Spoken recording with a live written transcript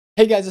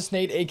Hey guys, it's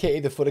Nate, aka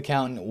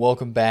TheFutAccountant.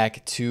 Welcome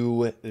back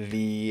to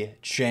the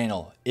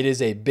channel. It is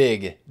a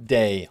big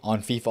day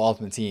on FIFA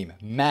Ultimate Team.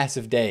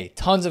 Massive day.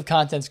 Tons of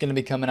content's going to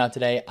be coming out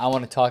today. I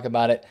want to talk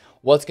about it,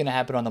 what's going to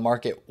happen on the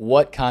market,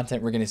 what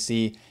content we're going to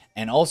see,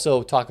 and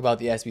also talk about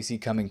the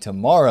SBC coming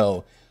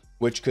tomorrow,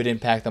 which could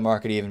impact the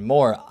market even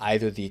more.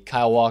 Either the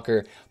Kyle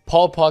Walker,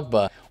 Paul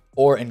Pogba,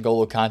 or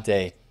N'Golo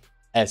Kante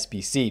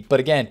SBC. But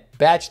again,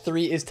 batch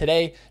 3 is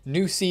today.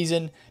 New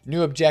season,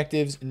 new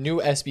objectives, new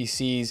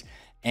SBCs,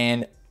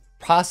 and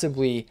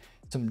possibly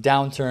some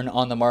downturn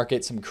on the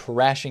market, some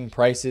crashing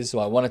prices. So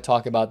I want to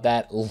talk about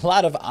that. A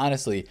lot of,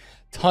 honestly,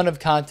 ton of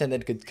content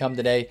that could come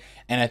today.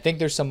 And I think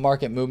there's some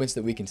market movements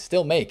that we can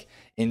still make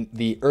in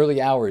the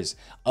early hours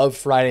of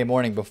Friday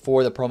morning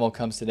before the promo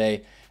comes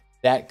today.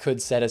 That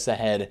could set us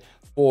ahead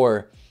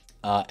for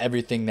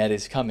everything that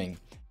is coming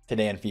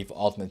today on FIFA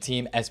Ultimate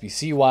Team,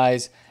 SBC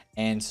wise,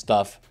 and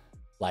stuff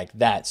like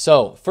that.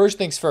 So first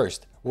things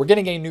first, we're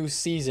getting a new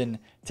season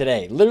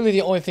today. Literally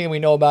the only thing we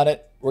know about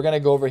it, we're going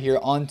to go over here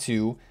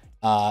onto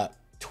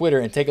Twitter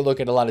and take a look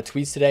at a lot of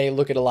tweets today,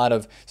 look at a lot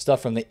of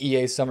stuff from the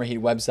EA Summer Heat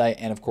website,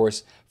 and of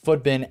course,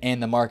 Futbin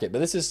and the market. But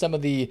this is some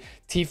of the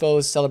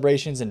Tifos,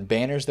 celebrations, and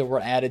banners that were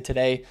added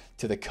today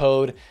to the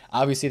code.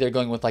 Obviously, they're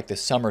going with like the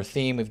summer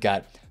theme. We've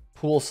got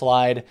pool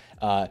slide,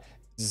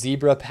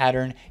 zebra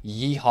pattern,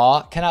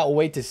 yeehaw. Cannot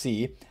wait to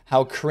see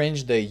how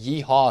cringe the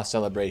yeehaw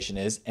celebration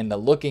is and the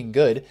looking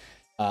good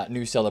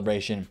new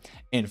celebration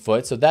in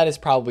foot. So that is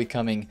probably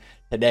coming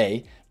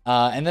today.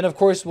 And then, of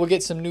course, we'll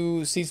get some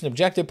new season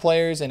objective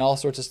players and all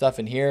sorts of stuff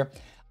in here.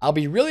 I'll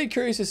be really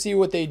curious to see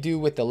what they do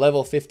with the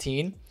level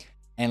 15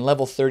 and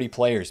level 30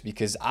 players,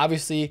 because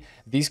obviously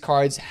these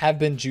cards have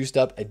been juiced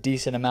up a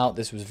decent amount.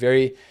 This was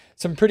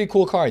some pretty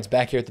cool cards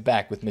back here at the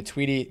back with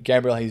Matuidi,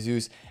 Gabriel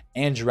Jesus,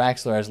 and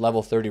Draxler as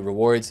level 30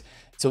 rewards.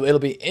 So it'll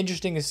be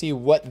interesting to see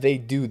what they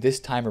do this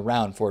time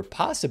around for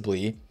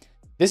possibly,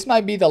 this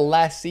might be the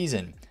last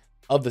season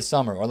of the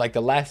summer, or like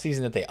the last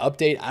season that they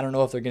update. I don't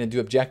know if they're going to do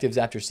objectives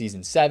after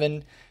season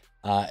 7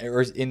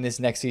 or in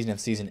this next season of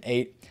season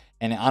 8,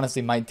 and it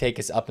honestly might take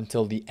us up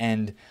until the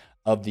end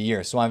of the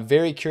year. So I'm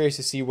very curious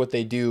to see what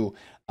they do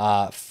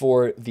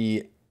for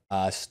the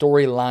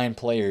storyline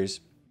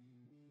players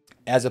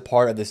as a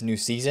part of this new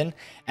season.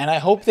 And I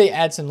hope they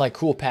add some like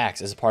cool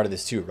packs as a part of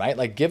this too, right?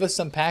 Like give us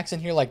some packs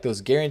in here, like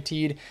those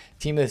guaranteed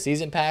team of the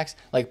season packs,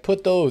 like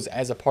put those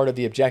as a part of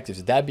the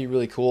objectives. That'd be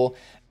really cool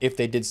if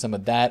they did some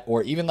of that,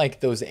 or even like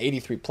those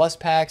 83 plus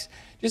packs.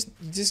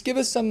 Just give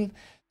us some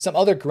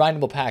other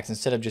grindable packs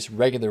instead of just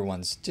regular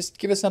ones. Just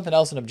give us something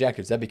else in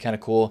objectives. That'd be kind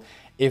of cool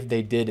if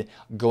they did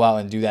go out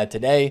and do that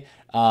today.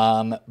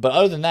 But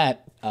other than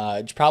that,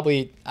 it's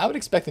probably, I would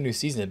expect the new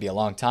season to be a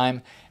long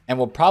time, and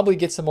we'll probably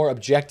get some more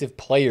objective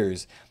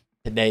players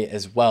today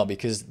as well,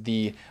 because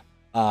a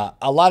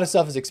lot of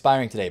stuff is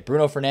expiring today.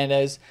 Bruno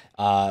Fernandes,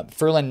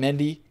 Ferland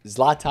Mendy,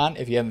 Zlatan,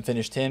 if you haven't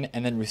finished him,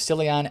 and then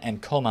Rusilian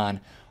and Coman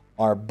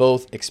are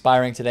both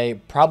expiring today.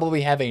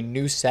 Probably have a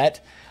new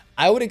set.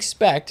 I would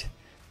expect,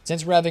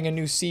 since we're having a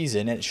new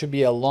season and it should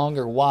be a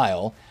longer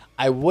while,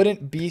 I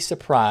wouldn't be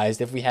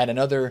surprised if we had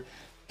another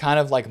kind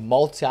of like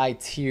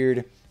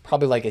multi-tiered,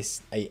 probably like a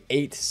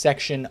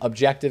 8-section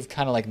objective,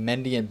 kind of like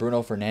Mendy and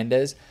Bruno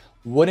Fernandes.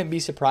 Wouldn't be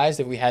surprised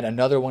if we had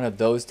another one of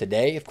those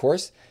today. Of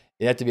course,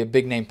 it'd have to be a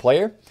big name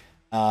player.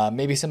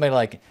 Maybe somebody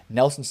like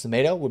Nelson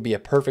Semedo would be a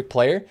perfect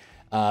player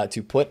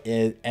to put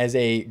as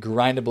a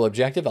grindable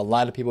objective. A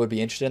lot of people would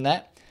be interested in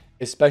that,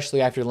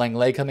 especially after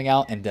Langley coming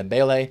out and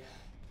Dembele.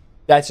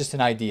 That's just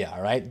an idea,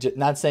 all right?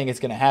 Not saying it's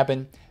going to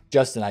happen,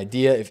 just an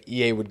idea if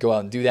EA would go out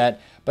and do that.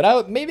 But I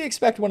would maybe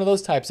expect one of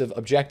those types of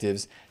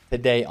objectives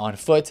today on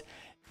foot.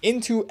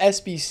 Into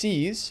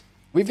SBCs,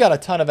 we've got a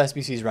ton of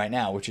SBCs right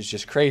now, which is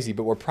just crazy,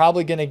 but we're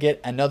probably going to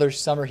get another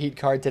Summer Heat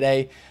card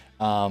today,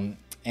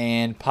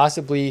 and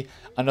possibly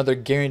another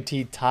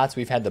guaranteed TOTS.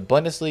 We've had the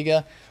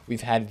Bundesliga,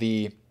 we've had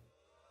the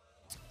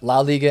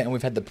La Liga, and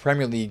we've had the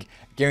Premier League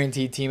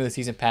guaranteed team of the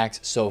season packs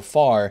so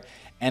far.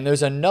 And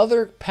there's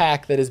another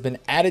pack that has been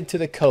added to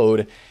the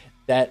code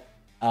that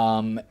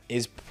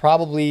is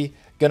probably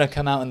going to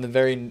come out in the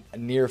very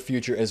near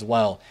future as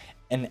well,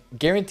 and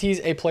guarantees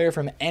a player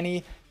from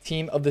any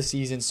team of the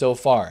season so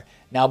far.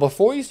 Now,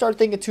 before you start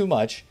thinking too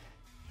much,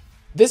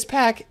 this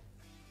pack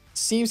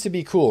seems to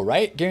be cool,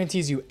 right?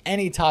 Guarantees you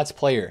any TOTS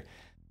player.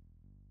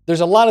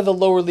 There's a lot of the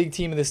lower league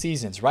team of the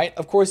seasons, right?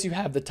 Of course, you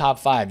have the top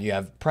 5. You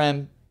have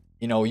Prem,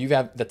 you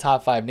have the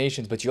top 5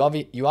 nations, but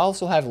you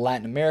also have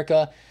Latin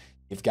America.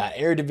 You've got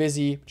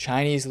Eredivisie,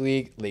 Chinese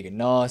League, Liga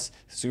NOS,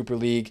 Super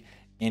League,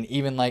 and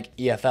even like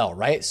EFL,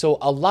 right? So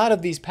a lot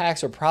of these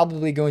packs are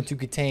probably going to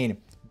contain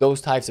those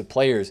types of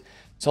players.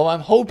 So I'm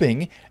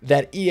hoping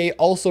that EA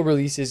also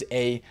releases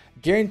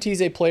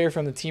guarantees a player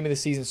from the team of the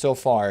season so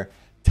far,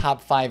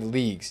 top 5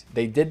 leagues.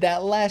 They did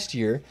that last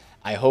year.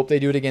 I hope they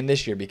do it again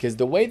this year, because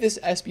the way this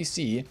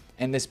SBC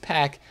and this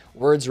pack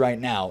words right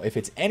now, if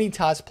it's any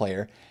TOTS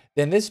player,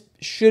 then this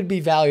should be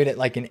valued at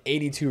like an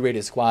 82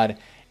 rated squad,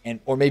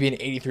 or maybe an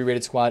 83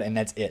 rated squad, and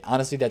that's it.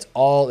 Honestly, that's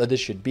all that this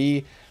should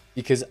be,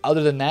 because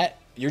other than that,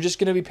 you're just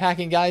going to be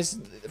packing guys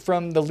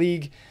from the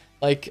league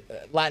like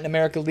Latin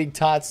America League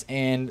TOTS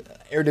and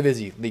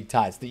Eredivisie League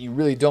TOTS that you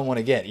really don't want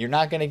to get. You're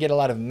not going to get a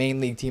lot of main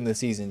league team of the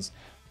seasons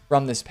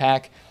from this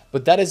pack,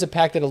 but that is a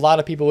pack that a lot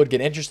of people would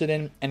get interested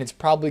in, and it's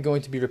probably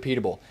going to be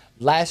repeatable.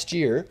 Last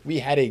year, we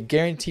had a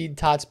guaranteed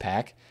TOTS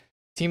pack,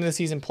 team of the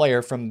season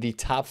player from the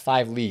top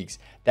 5 leagues.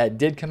 That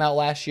did come out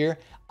last year.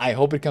 I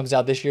hope it comes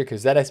out this year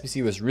because that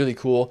SBC was really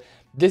cool.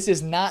 This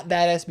is not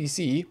that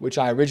SBC, which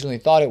I originally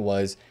thought it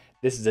was.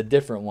 This is a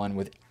different one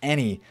with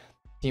any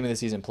team of the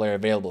season player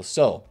available.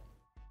 So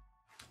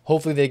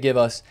hopefully they give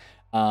us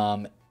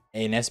an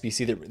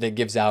SBC that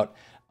gives out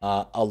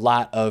a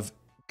lot of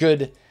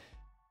good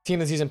team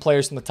of the season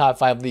players from the top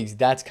 5 leagues.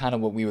 That's kind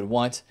of what we would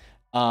want.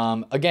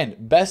 Again,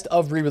 best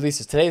of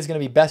re-releases. Today is going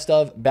to be best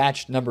of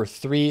batch number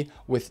 3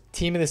 with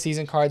team of the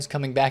season cards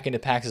coming back into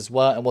packs as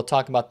well. And we'll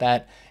talk about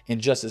that in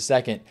just a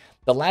second.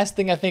 The last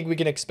thing I think we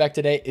can expect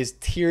today is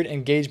tiered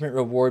engagement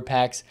reward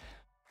packs.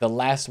 The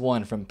last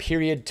one from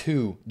period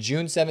 2,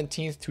 June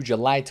 17th to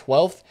July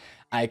 12th.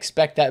 I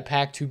expect that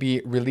pack to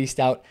be released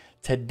out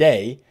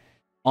today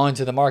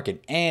onto the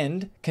market.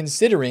 And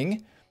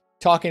considering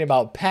talking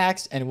about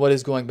packs and what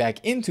is going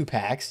back into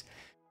packs,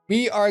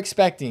 we are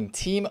expecting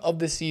team of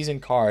the season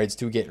cards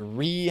to get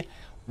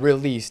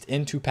re-released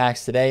into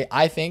packs today.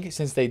 I think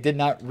since they did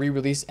not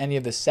re-release any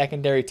of the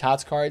secondary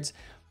TOTS cards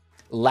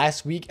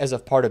last week as a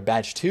part of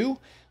batch 2,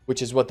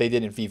 which is what they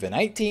did in FIFA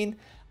 19,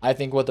 I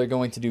think what they're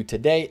going to do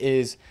today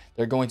is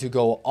they're going to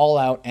go all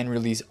out and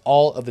release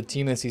all of the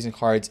team of the season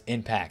cards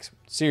in packs.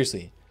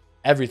 Seriously,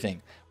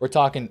 everything. We're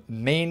talking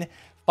main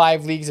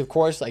 5 leagues, of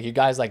course, like you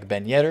guys like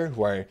Ben Yedder,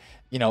 who are,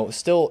 you know,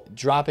 still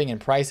dropping in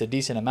price a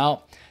decent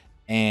amount.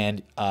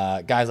 And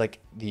guys like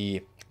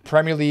the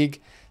Premier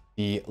League,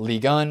 the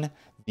Ligue 1,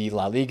 the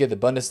La Liga, the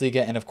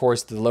Bundesliga, and of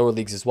course the lower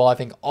leagues as well. I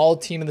think all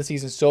team of the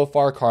season so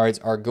far cards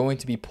are going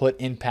to be put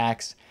in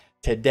packs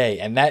today.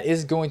 And that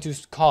is going to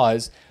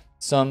cause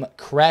some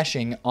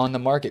crashing on the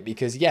market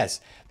because yes,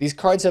 these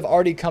cards have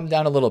already come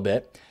down a little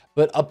bit,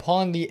 but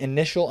upon the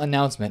initial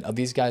announcement of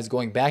these guys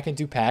going back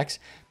into packs,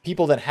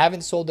 people that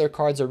haven't sold their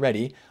cards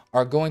already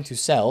are going to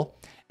sell.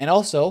 And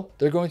also,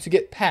 they're going to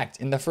get packed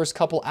in the first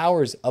couple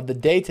hours of the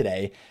day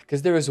today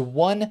because there is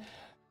one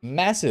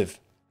massive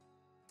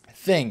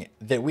thing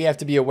that we have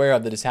to be aware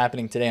of that is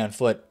happening today on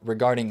foot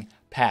regarding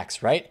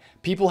packs, right?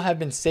 People have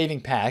been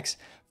saving packs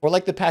for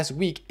like the past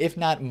week, if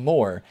not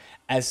more,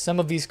 as some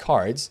of these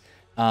cards,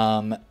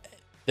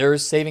 they're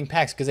saving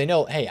packs because they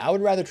know, hey, I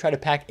would rather try to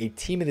pack a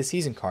team of the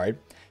season card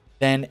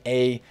than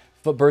a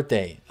foot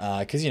birthday,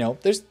 because you know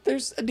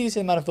there's a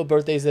decent amount of foot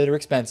birthdays that are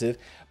expensive,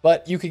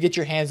 but you could get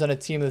your hands on a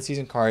team of the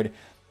season card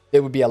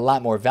that would be a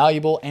lot more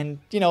valuable and,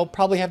 you know,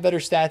 probably have better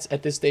stats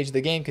at this stage of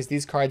the game because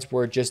these cards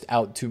were just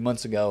out 2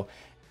 months ago,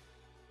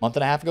 month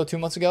and a half ago, 2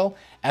 months ago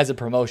as a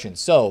promotion.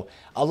 So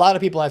a lot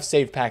of people have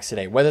saved packs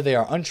today, whether they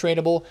are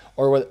untradeable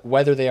or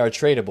whether they are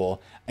tradable,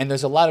 and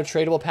there's a lot of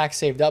tradable packs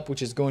saved up,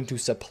 which is going to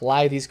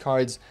supply these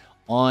cards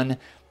on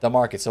the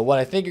market. So what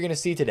I think you're going to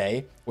see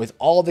today with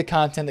all the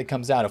content that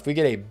comes out, if we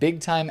get a big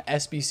time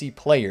SBC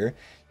player,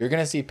 you're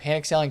going to see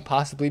panic selling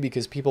possibly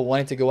because people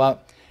wanted to go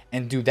out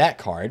and do that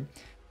card.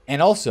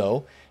 And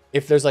also,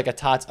 if there's like a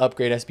TOTS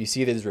upgrade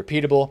SBC that is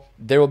repeatable,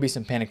 there will be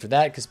some panic for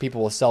that because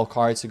people will sell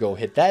cards to go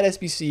hit that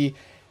SBC.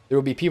 There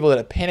will be people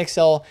that panic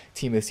sell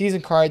team of the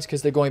season cards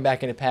because they're going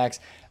back into packs.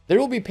 There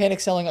will be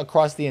panic selling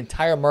across the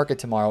entire market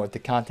tomorrow if the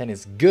content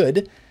is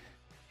good.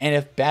 And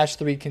if batch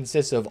 3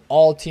 consists of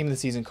all team of the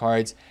season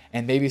cards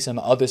and maybe some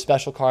other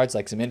special cards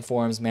like some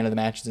informs, man of the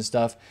matches and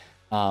stuff,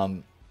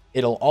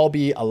 it'll all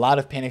be a lot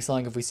of panic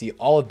selling if we see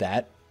all of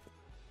that.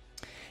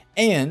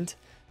 And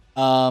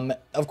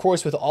of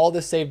course, with all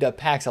the saved up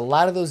packs, a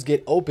lot of those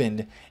get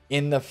opened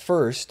in the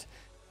first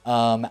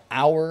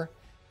hour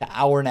to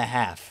hour and a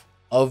half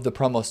of the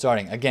promo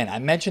starting. Again, I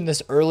mentioned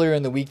this earlier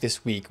in the week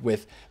this week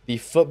with the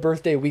Foot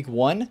Birthday Week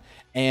 1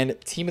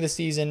 and Team of the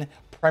Season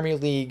Premier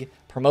League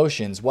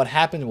promotions. What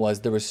happened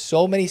was there were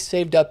so many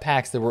saved up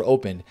packs that were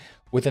opened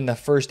within the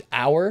first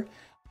hour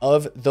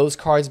of those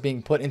cards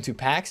being put into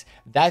packs.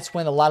 That's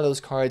when a lot of those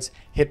cards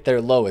hit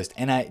their lowest.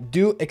 And I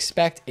do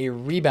expect a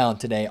rebound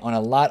today on a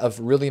lot of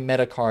really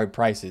meta card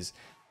prices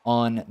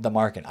on the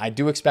market. I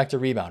do expect a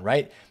rebound,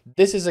 right?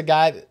 This is a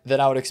guy that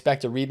I would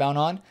expect a rebound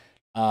on,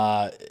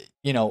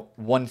 you know,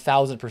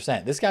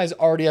 1000%. This guy's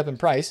already up in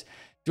price.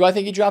 Do I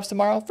think he drops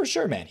tomorrow? For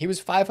sure, man. He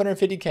was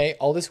 550K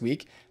all this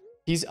week.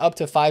 He's up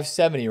to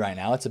 570 right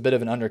now. It's a bit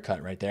of an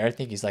undercut right there. I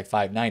think he's like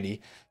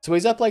 590. So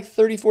he's up like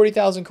 30,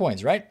 40,000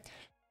 coins, right?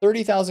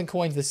 30,000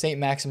 coins, the St.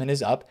 Maximin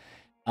is up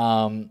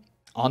on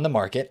the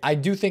market. I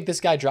do think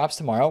this guy drops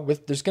tomorrow.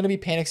 There's going to be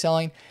panic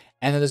selling,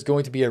 and then there's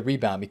going to be a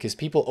rebound because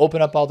people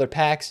open up all their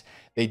packs.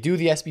 They do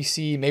the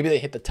SBC. Maybe they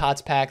hit the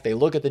TOTS pack. They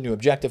look at the new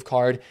objective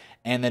card,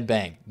 and then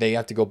bang, they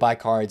have to go buy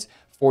cards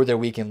for their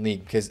weekend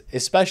league because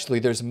especially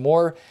there's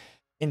more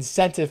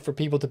incentive for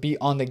people to be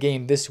on the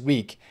game this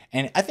week.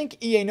 And I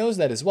think EA knows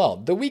that as well.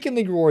 The weekend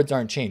league rewards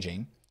aren't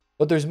changing,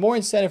 but there's more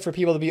incentive for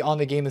people to be on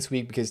the game this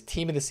week because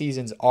team of the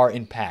seasons are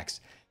in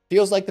packs.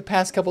 Feels like the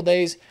past couple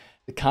days,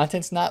 the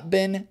content's not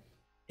been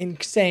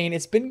insane.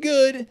 It's been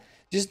good,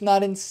 just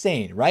not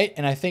insane, right?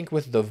 And I think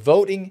with the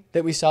voting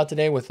that we saw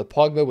today with the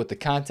Pogba, with the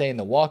Kante and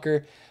the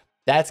Walker,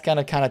 that's going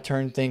to kind of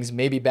turn things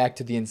maybe back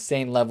to the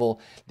insane level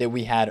that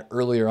we had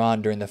earlier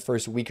on during the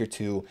first week or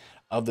two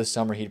of the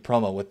Summer Heat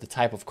promo with the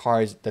type of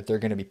cards that they're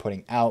going to be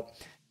putting out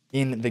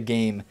in the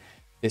game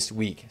this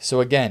week.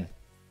 So again,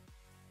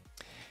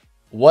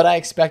 what I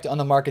expect on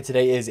the market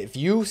today is if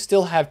you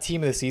still have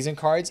team of the season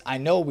cards, I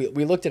know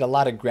we looked at a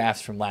lot of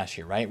graphs from last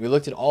year, right? We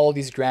looked at all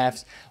these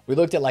graphs. We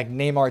looked at like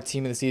Neymar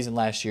team of the season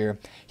last year.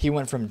 He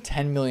went from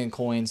 10 million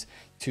coins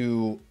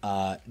to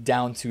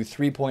down to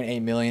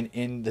 3.8 million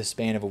in the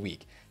span of a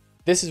week.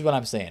 This is what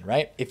I'm saying,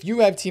 right? If you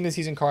have team of the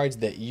season cards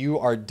that you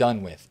are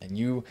done with and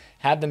you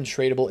have them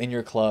tradable in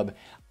your club,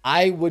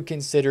 I would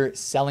consider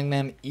selling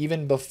them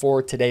even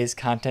before today's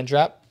content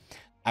drop.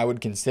 I would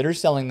consider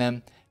selling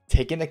them,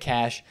 taking the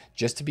cash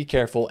just to be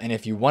careful. And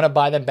if you want to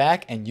buy them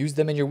back and use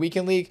them in your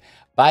weekend league,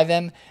 buy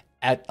them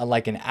at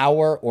like an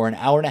hour or an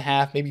hour and a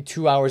half, maybe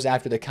 2 hours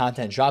after the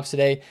content drops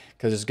today,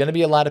 because there's going to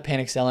be a lot of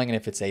panic selling. And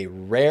if it's a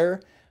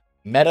rare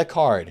meta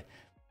card,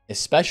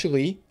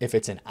 especially if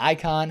it's an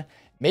icon,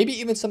 maybe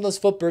even some of those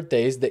FUT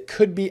birthdays that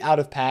could be out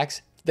of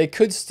packs, they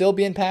could still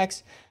be in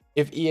packs.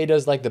 If EA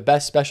does like the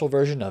best special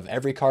version of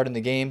every card in the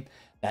game,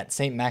 that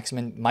Saint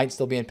Maximin might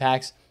still be in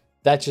packs.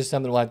 That's just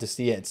something we'll have to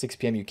see at 6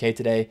 p.m. UK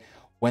today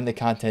when the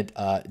content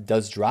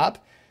does drop.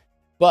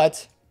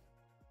 But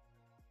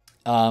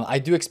I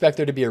do expect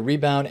there to be a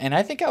rebound, and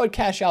I think I would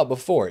cash out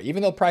before.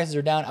 Even though prices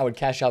are down, I would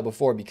cash out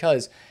before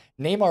because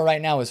Neymar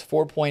right now is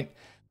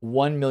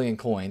 4.1 million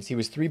coins. He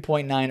was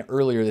 3.9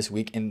 earlier this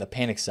week in the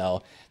panic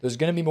sell. There's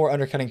going to be more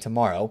undercutting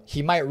tomorrow.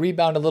 He might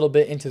rebound a little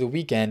bit into the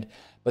weekend,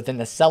 but then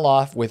the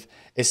sell-off with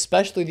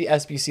especially the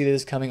SBC that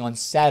is coming on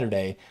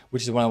Saturday,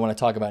 which is what I want to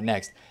talk about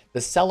next. The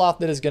sell-off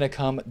that is going to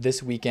come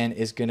this weekend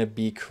is going to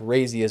be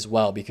crazy as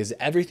well because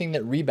everything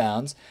that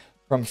rebounds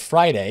from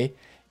Friday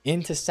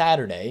into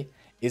Saturday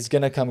is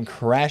going to come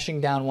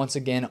crashing down once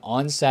again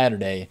on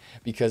Saturday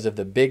because of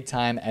the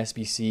big-time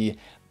SBC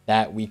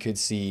that we could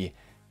see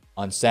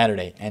on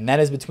Saturday. And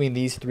that is between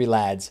these three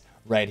lads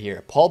right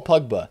here. Paul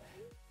Pogba,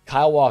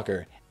 Kyle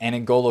Walker, and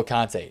N'Golo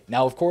Kante.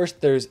 Now, of course,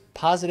 there's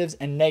positives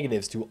and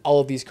negatives to all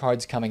of these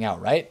cards coming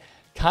out, right?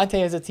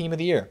 Kante is a team of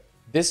the year.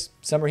 This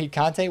Summer Heat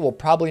Kante will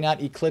probably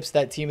not eclipse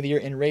that team of the year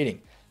in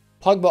rating.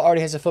 Pogba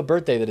already has a FUT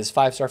birthday that is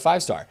 5-star,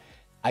 5-star.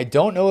 I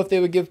don't know if they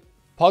would give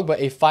Pogba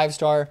a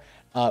 5-star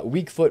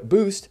weak foot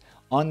boost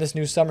on this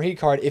new Summer Heat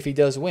card if he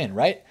does win,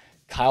 right?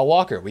 Kyle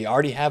Walker, we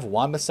already have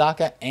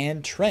Wan-Bissaka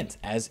and Trent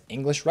as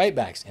English right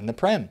backs in the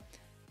Prem.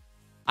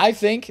 I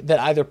think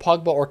that either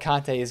Pogba or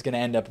Kante is going to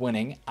end up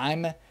winning.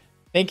 I'm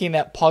thinking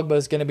that Pogba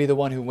is going to be the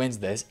one who wins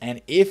this.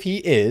 And if he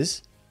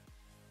is,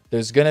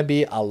 there's going to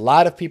be a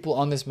lot of people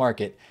on this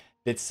market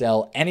that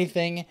sell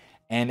anything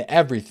and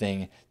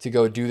everything to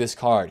go do this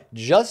card.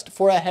 Just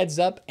for a heads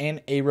up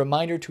and a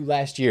reminder to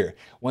last year,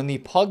 when the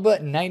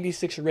Pogba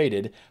 96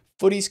 rated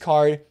Footies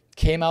card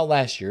came out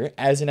last year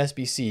as an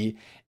SBC,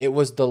 it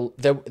was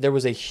there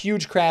was a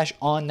huge crash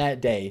on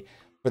that day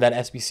for that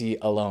SBC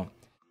alone.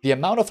 The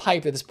amount of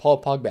hype that this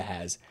Paul Pogba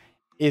has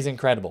is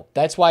incredible.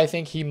 That's why I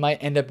think he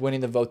might end up winning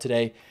the vote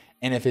today.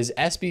 And if his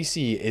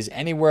SBC is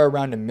anywhere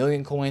around 1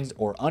 million coins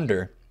or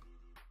under,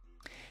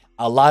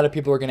 a lot of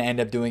people are going to end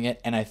up doing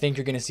it. And I think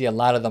you're going to see a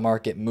lot of the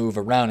market move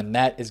around. And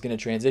that is going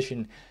to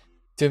transition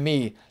to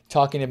me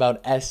talking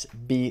about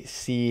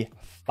SBC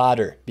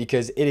fodder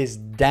because it is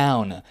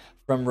down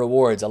from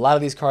rewards. A lot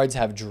of these cards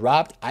have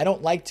dropped. I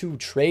don't like to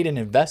trade and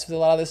invest with a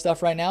lot of this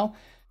stuff right now.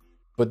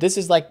 But this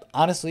is like,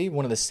 honestly,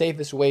 one of the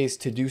safest ways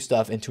to do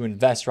stuff and to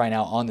invest right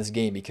now on this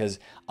game because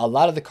a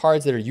lot of the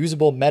cards that are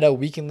usable meta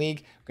weekend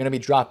league are going to be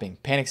dropping,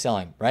 panic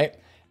selling, right?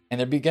 And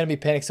they're going to be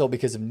panic sell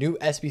because of new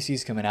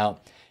SBCs coming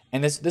out.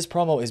 And this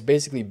promo is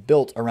basically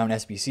built around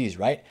SBCs,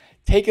 right?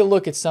 Take a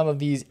look at some of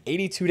these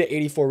 82 to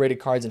 84 rated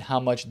cards and how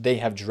much they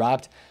have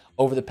dropped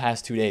over the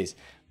past 2 days.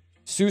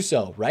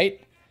 Suso,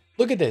 right?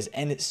 Look at this.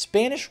 And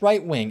Spanish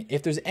right wing,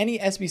 if there's any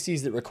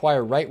SBCs that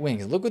require right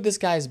wings, look what this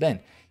guy's been.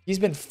 He's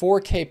been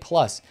 4K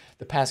plus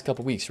the past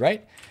couple weeks,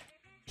 right?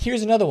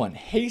 Here's another one.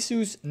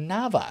 Jesus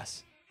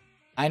Navas.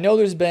 I know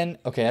there's been,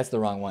 okay, that's the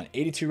wrong one.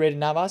 82 rated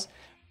Navas.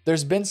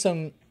 There's been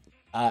some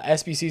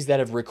SBCs that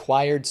have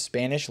required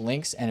Spanish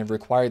links and have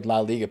required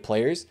La Liga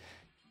players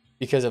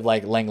because of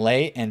like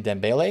Lenglet and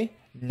Dembele.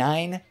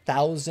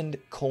 9,000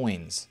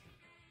 coins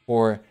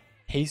for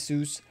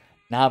Jesus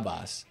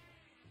Navas.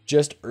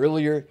 Just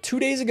earlier,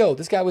 2 days ago,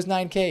 this guy was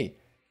 9K.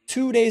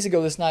 2 days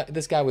ago,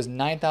 this guy was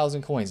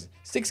 9,000 coins.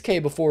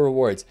 6K before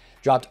rewards.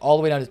 Dropped all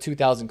the way down to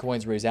 2,000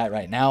 coins where he's at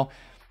right now.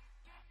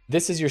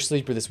 This is your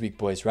sleeper this week,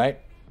 boys, right?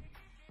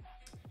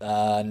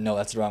 No,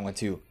 that's the wrong one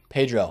too.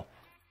 Pedro.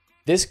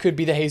 This could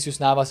be the Jesus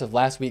Navas of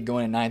last week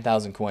going at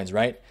 9,000 coins,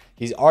 right?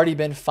 He's already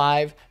been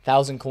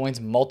 5,000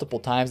 coins multiple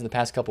times in the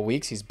past couple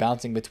weeks. He's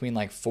bouncing between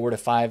like 4 to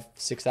 5,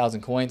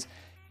 6,000 coins.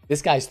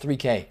 This guy's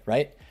 3K,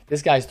 right?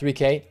 This guy's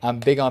 3K. I'm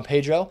big on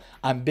Pedro.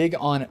 I'm big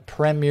on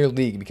Premier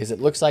League because it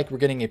looks like we're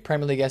getting a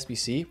Premier League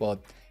SBC.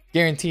 Well,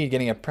 guaranteed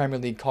getting a Premier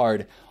League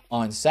card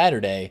on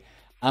Saturday.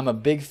 I'm a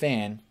big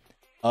fan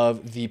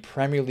of the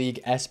Premier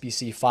League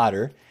SBC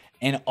fodder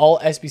and all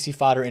SBC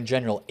fodder in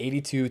general,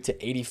 82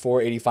 to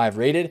 84, 85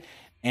 rated,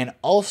 and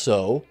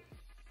also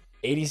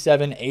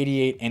 87,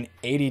 88, and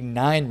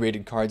 89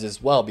 rated cards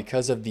as well.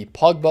 Because of the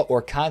Pogba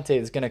or Conte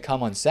that's going to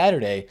come on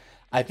Saturday,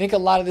 I think a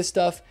lot of this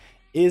stuff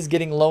is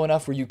getting low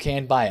enough where you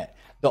can buy it.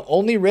 The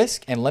only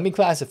risk, and let me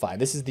classify,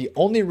 this is the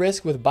only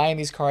risk with buying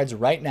these cards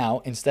right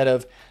now instead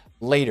of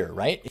later,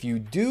 right? If you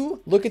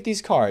do look at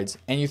these cards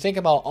and you think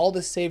about all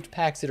the saved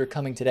packs that are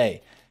coming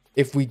today,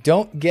 if we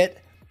don't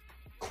get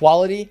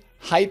quality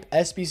hype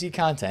SBC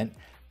content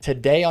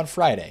today on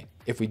Friday,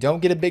 if we don't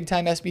get a big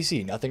time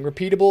SBC, nothing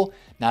repeatable,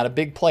 not a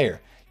big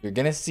player, you're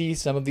going to see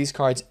some of these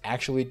cards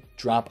actually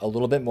drop a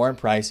little bit more in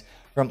price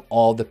from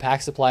all the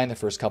pack supply in the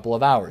first couple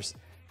of hours.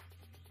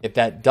 If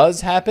that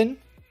does happen,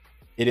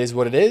 it is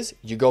what it is.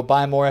 You go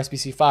buy more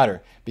SBC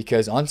fodder,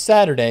 because on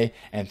Saturday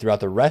and throughout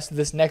the rest of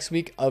this next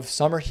week of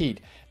summer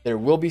heat, there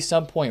will be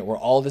some point where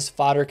all this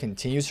fodder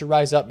continues to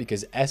rise up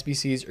because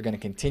SBCs are going to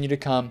continue to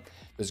come.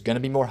 There's going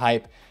to be more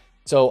hype.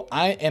 So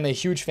I am a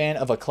huge fan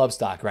of a club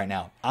stock right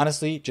now.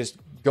 Honestly, just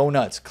go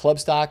nuts. Club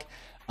stock.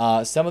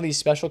 Some of these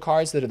special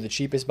cards that are the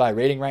cheapest by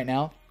rating right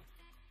now,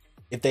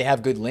 if they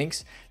have good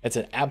links, that's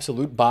an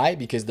absolute buy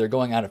because they're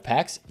going out of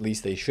packs. At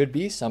least they should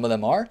be. Some of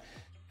them are.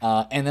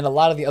 And then a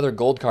lot of the other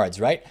gold cards,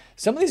 right?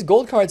 Some of these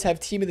gold cards have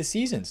team of the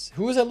seasons.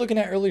 Who was I looking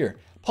at earlier?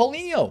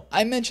 Paulinho.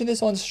 I mentioned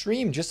this on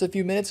stream just a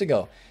few minutes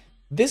ago.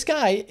 This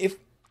guy, if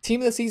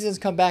team of the seasons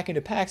come back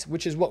into packs,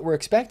 which is what we're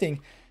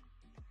expecting,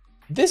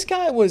 this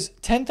guy was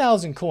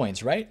 10,000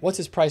 coins, right? What's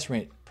his price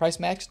rate? Price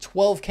max?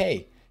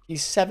 12K.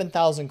 He's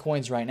 7,000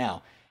 coins right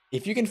now.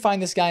 If you can find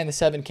this guy in the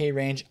 7K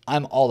range,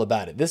 I'm all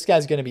about it. This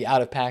guy's going to be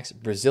out of packs,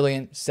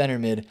 Brazilian, center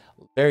mid,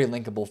 very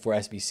linkable for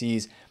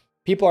SBCs.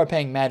 People are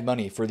paying mad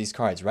money for these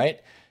cards,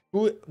 right?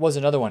 Who was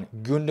another one?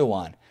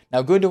 Gundogan.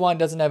 Now, Gundogan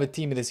doesn't have a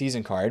team of the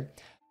season card,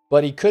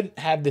 but he could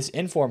have this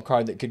inform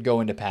card that could go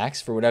into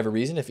packs for whatever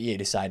reason if EA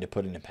decided to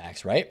put it into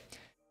packs, right?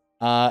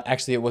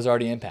 Actually, it was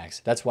already in packs.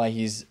 That's why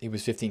he was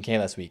 15K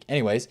last week.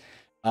 Anyways,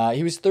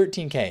 he was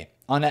 13K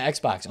on the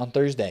Xbox on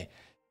Thursday.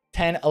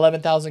 10,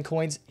 11,000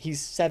 coins.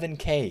 He's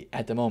 7K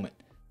at the moment.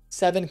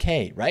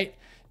 7K, right?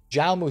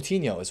 João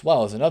Moutinho as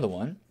well is another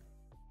one.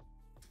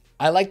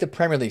 I like the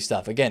Premier League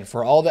stuff. Again,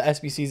 for all the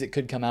SBCs that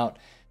could come out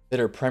that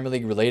are Premier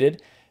League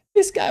related,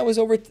 this guy was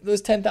over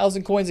those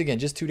 10,000 coins again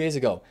just 2 days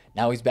ago.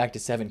 Now he's back to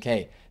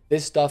 7K.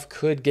 This stuff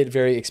could get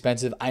very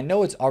expensive. I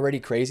know it's already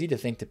crazy to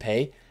think to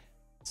pay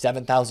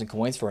 7,000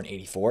 coins for an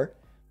 84.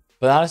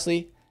 But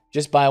honestly,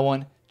 just buy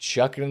one,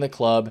 chuck it in the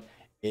club.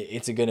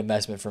 It's a good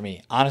investment for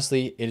me.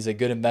 Honestly, it is a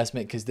good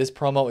investment because this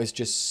promo is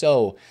just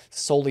so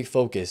solely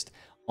focused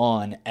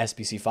on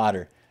SBC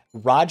fodder.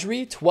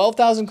 Rodri,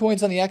 12,000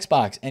 coins on the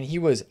Xbox, and he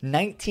was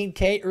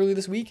 19K early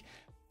this week,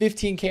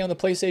 15K on the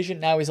PlayStation,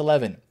 now he's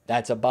 11.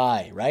 That's a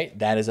buy, right?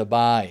 That is a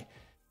buy.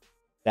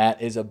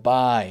 That is a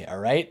buy, all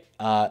right?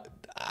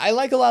 I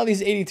like a lot of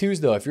these 82s,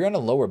 though. If you're on a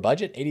lower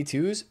budget,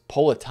 82s,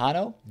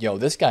 Politano, yo,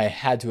 this guy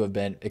had to have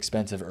been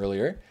expensive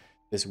earlier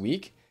this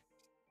week.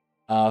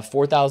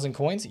 4,000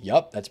 coins,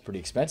 yup, that's pretty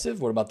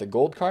expensive. What about the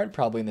gold card?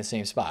 Probably in the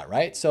same spot,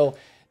 right? So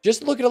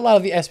just look at a lot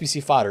of the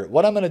SBC fodder.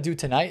 What I'm going to do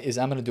tonight is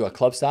I'm going to do a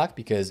club stock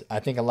because I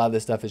think a lot of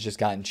this stuff has just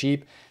gotten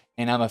cheap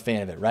and I'm a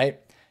fan of it, right?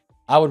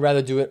 I would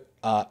rather do it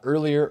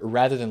earlier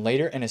rather than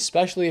later, and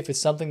especially if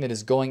it's something that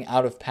is going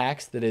out of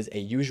packs that is a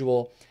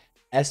usual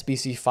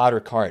SBC fodder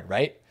card,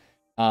 right?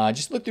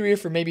 Just look through here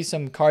for maybe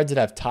some cards that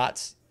have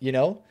TOTS, you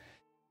know,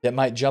 that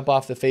might jump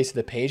off the face of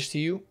the page to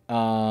you.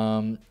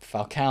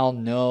 Falcao,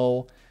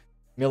 no.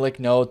 Milik,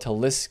 no.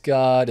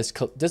 Talisca. Does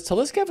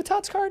Talisca have a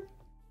TOTS card?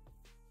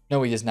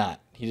 No, he does not.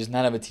 He does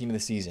not have a team of the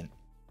season.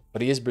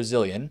 But he is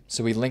Brazilian,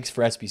 so he links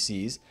for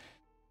SBCs.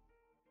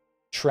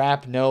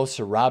 Trapp, no.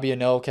 Sarabia,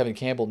 no. Kevin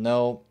Campbell,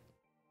 no.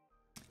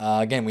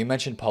 Again, we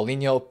mentioned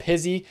Paulinho.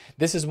 Pizzi.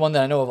 This is one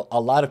that I know a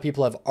lot of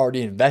people have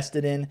already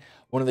invested in.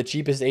 One of the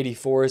cheapest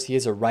 84s. He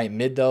is a right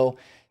mid, though.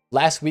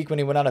 Last week when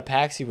he went out of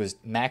packs, he was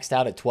maxed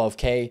out at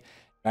 12K.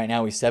 Right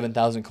now, he's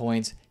 7,000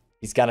 coins.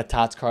 He's got a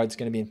TOTS card that's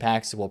going to be in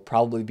packs, so will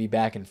probably be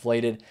back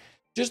inflated.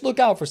 Just look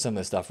out for some of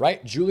this stuff,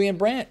 right? Julian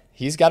Brandt,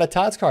 he's got a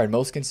TOTS card,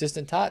 most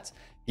consistent TOTS.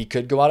 He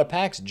could go out of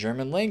packs.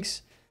 German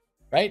links,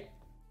 right?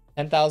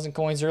 10,000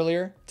 coins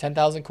earlier,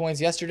 10,000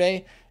 coins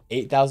yesterday,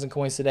 8,000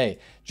 coins today.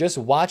 Just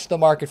watch the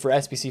market for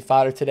SBC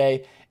fodder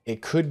today.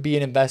 It could be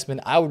an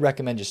investment. I would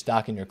recommend just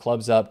stocking your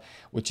clubs up,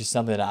 which is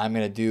something that I'm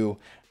going to do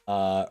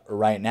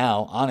right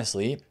now,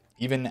 honestly.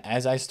 Even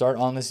as I start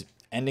on this,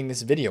 ending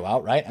this video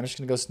out, right? I'm just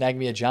going to go snag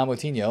me a João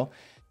Moutinho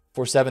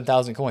for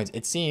 7,000 coins.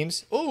 It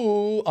seems,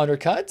 ooh,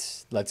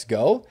 undercut. Let's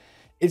go.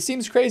 It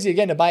seems crazy,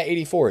 again, to buy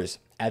 84s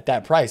at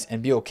that price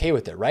and be okay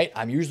with it, right?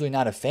 I'm usually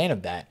not a fan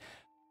of that.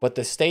 But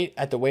the state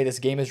at the way this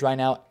game is right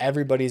now,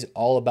 everybody's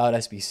all about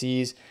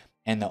SBCs.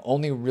 And the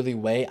only really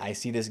way I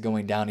see this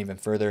going down even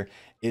further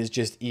is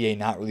just EA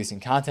not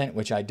releasing content,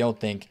 which I don't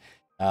think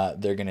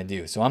they're going to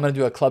do. So I'm going to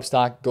do a club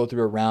stock, go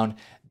through a round,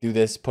 do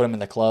this, put them in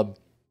the club,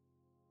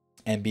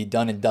 and be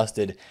done and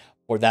dusted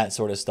for that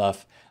sort of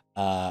stuff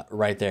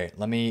right there.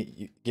 Give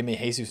me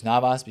Jesus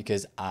Navas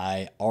because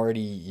I already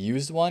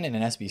used one in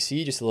an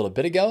SBC just a little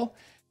bit ago.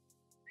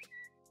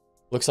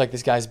 Looks like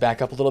this guy's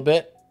back up a little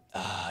bit.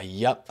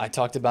 Yep, I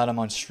talked about him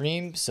on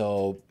stream,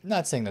 so I'm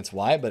not saying that's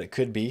why, but it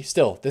could be.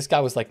 Still, this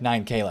guy was like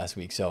 9K last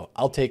week, so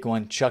I'll take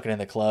one, chuck it in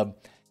the club.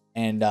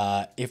 And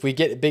if we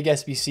get big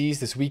SBCs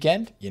this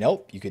weekend, you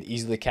know, you could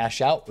easily cash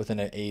out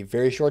within a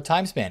very short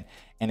time span,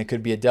 and it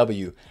could be a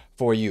W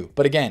for you.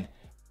 But again,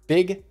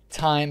 big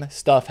time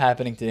stuff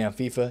happening today on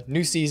FIFA.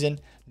 New season,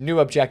 new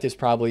objectives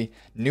probably,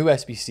 new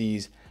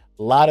SBCs,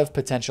 a lot of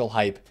potential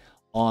hype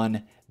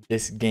on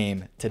this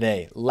game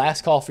today.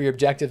 Last call for your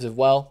objectives as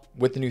well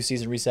with the new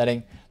season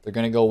resetting. They're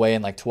going to go away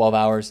in like 12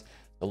 hours.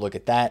 So look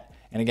at that.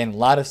 And again, a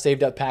lot of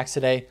saved up packs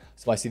today.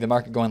 So I see the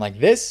market going like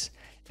this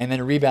and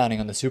then rebounding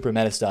on the super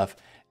meta stuff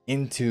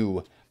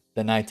into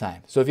the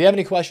nighttime. So if you have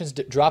any questions,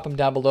 drop them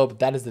down below. But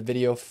that is the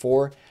video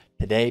for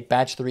today.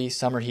 Batch 3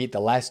 Summer Heat, the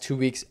last 2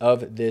 weeks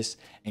of this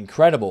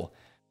incredible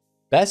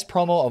best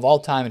promo of all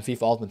time in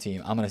FIFA Ultimate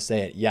Team. I'm going to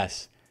say it,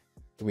 yes,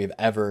 that we have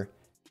ever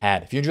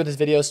had. If you enjoyed this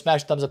video,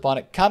 smash a thumbs up on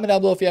it. Comment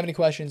down below if you have any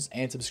questions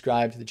and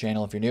subscribe to the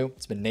channel if you're new.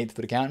 It's been Nate, the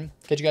Foot Accountant.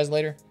 Catch you guys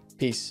later.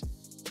 Peace.